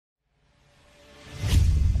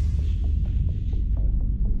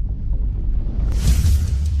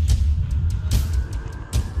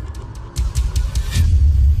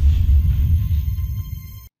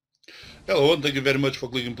Hello and thank you very much for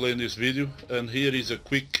clicking play in this video, and here is a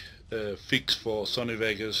quick fix for Sony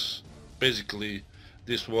Vegas. Basically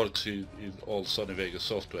this works in all Sony Vegas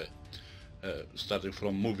software, starting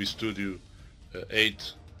from Movie Studio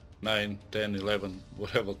 8, 9, 10, 11,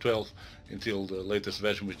 whatever, 12 until the latest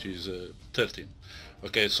version, which is 13.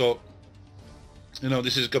 Okay, so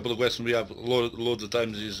this is a couple of questions we have loads of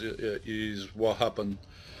times is what happened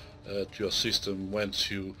to your system once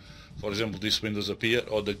you, for example, these windows appear,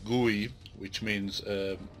 or the GUI, which means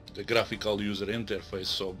the graphical user interface.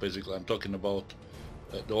 So basically I'm talking about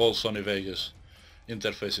the whole Sony Vegas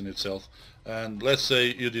interface in itself. And let's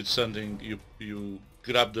say you did something, you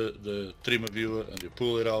grab the trimmer viewer and you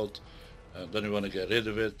pull it out, and then you want to get rid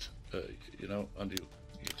of it, and you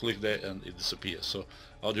click there and it disappears. So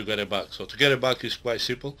how do you get it back? So to get it back is quite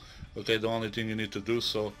simple. Okay, the only thing you need to do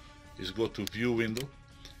is go to view window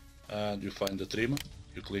and you find the trimmer,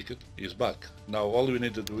 you click it, it's back. Now all we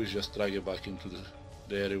need to do is just drag it back into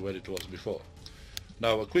the area where it was before.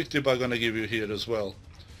 Now a quick tip I'm gonna give you here as well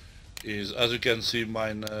is, as you can see,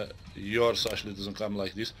 mine, yours actually doesn't come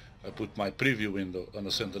like this. I put my preview window on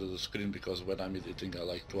the center of the screen because when I'm editing I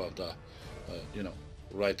like to have that,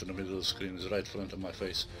 right in the middle of the screen, is right in front of my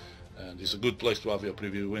face, and it's a good place to have your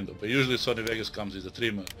preview window. But usually Sony Vegas comes with a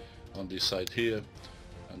trimmer on this side here,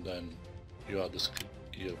 and then you have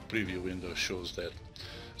your preview window shows that.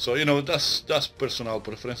 So that's personal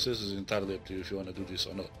preferences. It's entirely up to you if you want to do this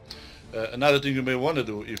or not. Another thing you may want to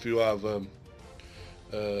do, if you have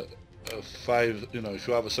if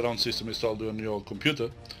you have a surround system installed on your computer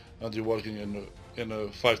and you're working in a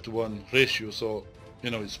 5:1 ratio, so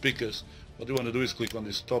with speakers, what you want to do is click on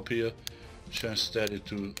this top here, change stereo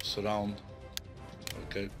to surround,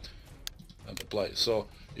 okay, and apply. So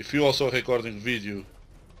if you're also recording video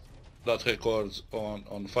that records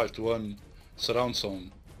on 5:1 surround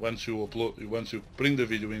sound, once you bring the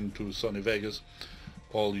video into Sony Vegas,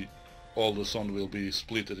 all the sound will be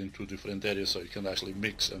split into different areas, so you can actually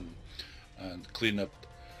mix and clean up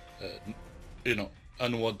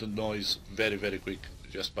unwanted noise very, very quick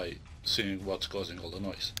just by seeing what's causing all the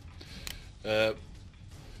noise.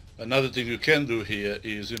 Another thing you can do here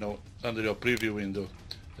is, under your preview window,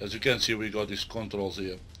 as you can see, we got these controls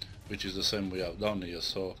here, which is the same we have down here.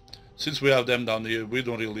 So since we have them down here, we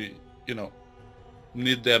don't really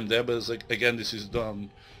need them there, but again, this is done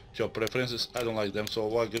to your preferences. I don't like them, so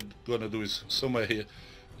what I'm gonna do is somewhere here,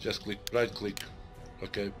 just right click,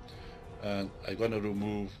 okay, and I'm gonna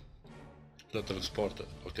remove the transporter,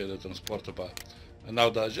 okay, the transporter bar, and now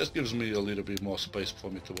that just gives me a little bit more space for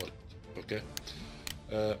me to work. Okay,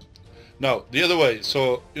 now the other way,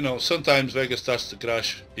 so sometimes Vegas starts to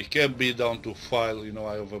crash. It can be down to file,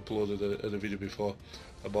 I have uploaded a video before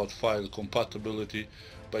about file compatibility,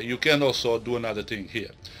 but you can also do another thing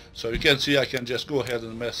here. So you can see I can just go ahead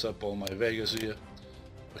and mess up all my Vegas here,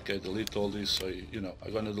 okay, delete all this. So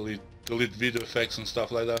I'm gonna delete video effects and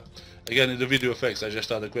stuff like that. Again, in the video effects, I just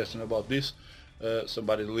had a question about this.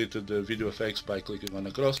 Somebody deleted the video effects by clicking on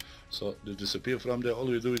the cross, so they disappear from there. All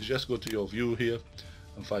you do is just go to your view here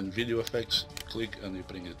and find video effects, click, and it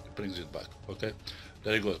brings it back. Okay,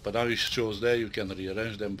 there it goes. But now it shows there. You can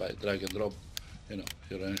rearrange them by drag and drop,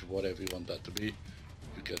 arrange whatever you want that to be.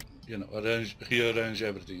 You can rearrange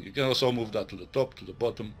everything. You can also move that to the top, to the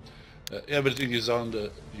bottom. Everything is under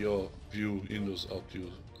your view windows how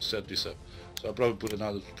to set this up. So I'll probably put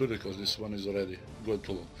another tutorial because this one is already going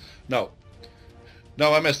too long.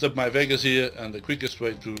 Now I messed up my Vegas here, and the quickest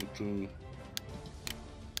way to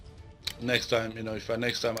next time, if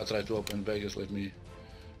next time I try to open Vegas, let me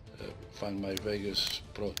find my Vegas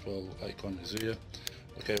Pro 12 icon is here.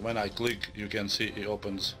 Okay, when I click, you can see it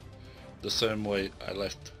opens the same way I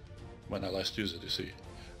left when I last used it, you see.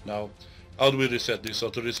 Now, how do we reset this? So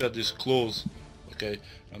to reset this, close, okay,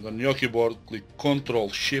 and on your keyboard, click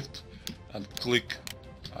CTRL-SHIFT and click,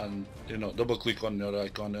 and double click on your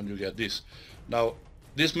icon, and you get this. Now,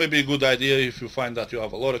 this may be a good idea if you find that you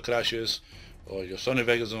have a lot of crashes, or your Sony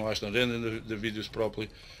Vegas doesn't actually render the videos properly.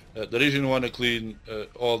 The reason you want to clean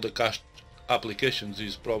all the cached applications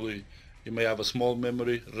is probably you may have a small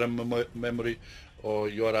memory, RAM memory, or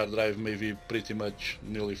your hard drive may be pretty much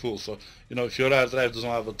nearly full. So if your hard drive doesn't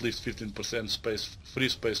have at least 15% space, free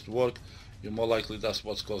space to work, you're more likely that's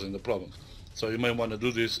what's causing the problem. So you may want to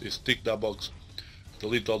do this is tick that box,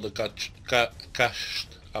 delete all the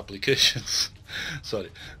cached applications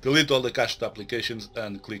sorry, delete all the cached applications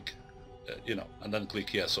and click and then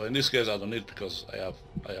click yes. So in this case I don't need, because I have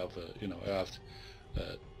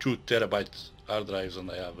 2 terabyte hard drives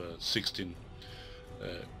and I have 16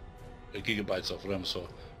 gigabytes of RAM, so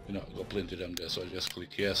got plenty of RAM there. So I just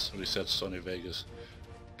click yes, reset Sony Vegas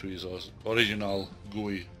to its original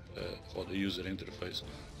GUI for the user interface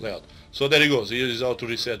layout. So there you go. So here is how to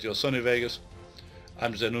reset your Sony Vegas.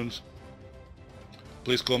 I'm Zenuns.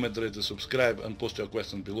 Please comment, rate, and subscribe, and post your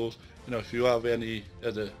questions below. If you have any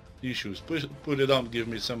other issues, put it down. Give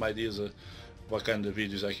me some ideas of what kind of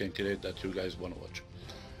videos I can create that you guys want to watch.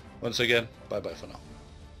 Once again, bye bye for now.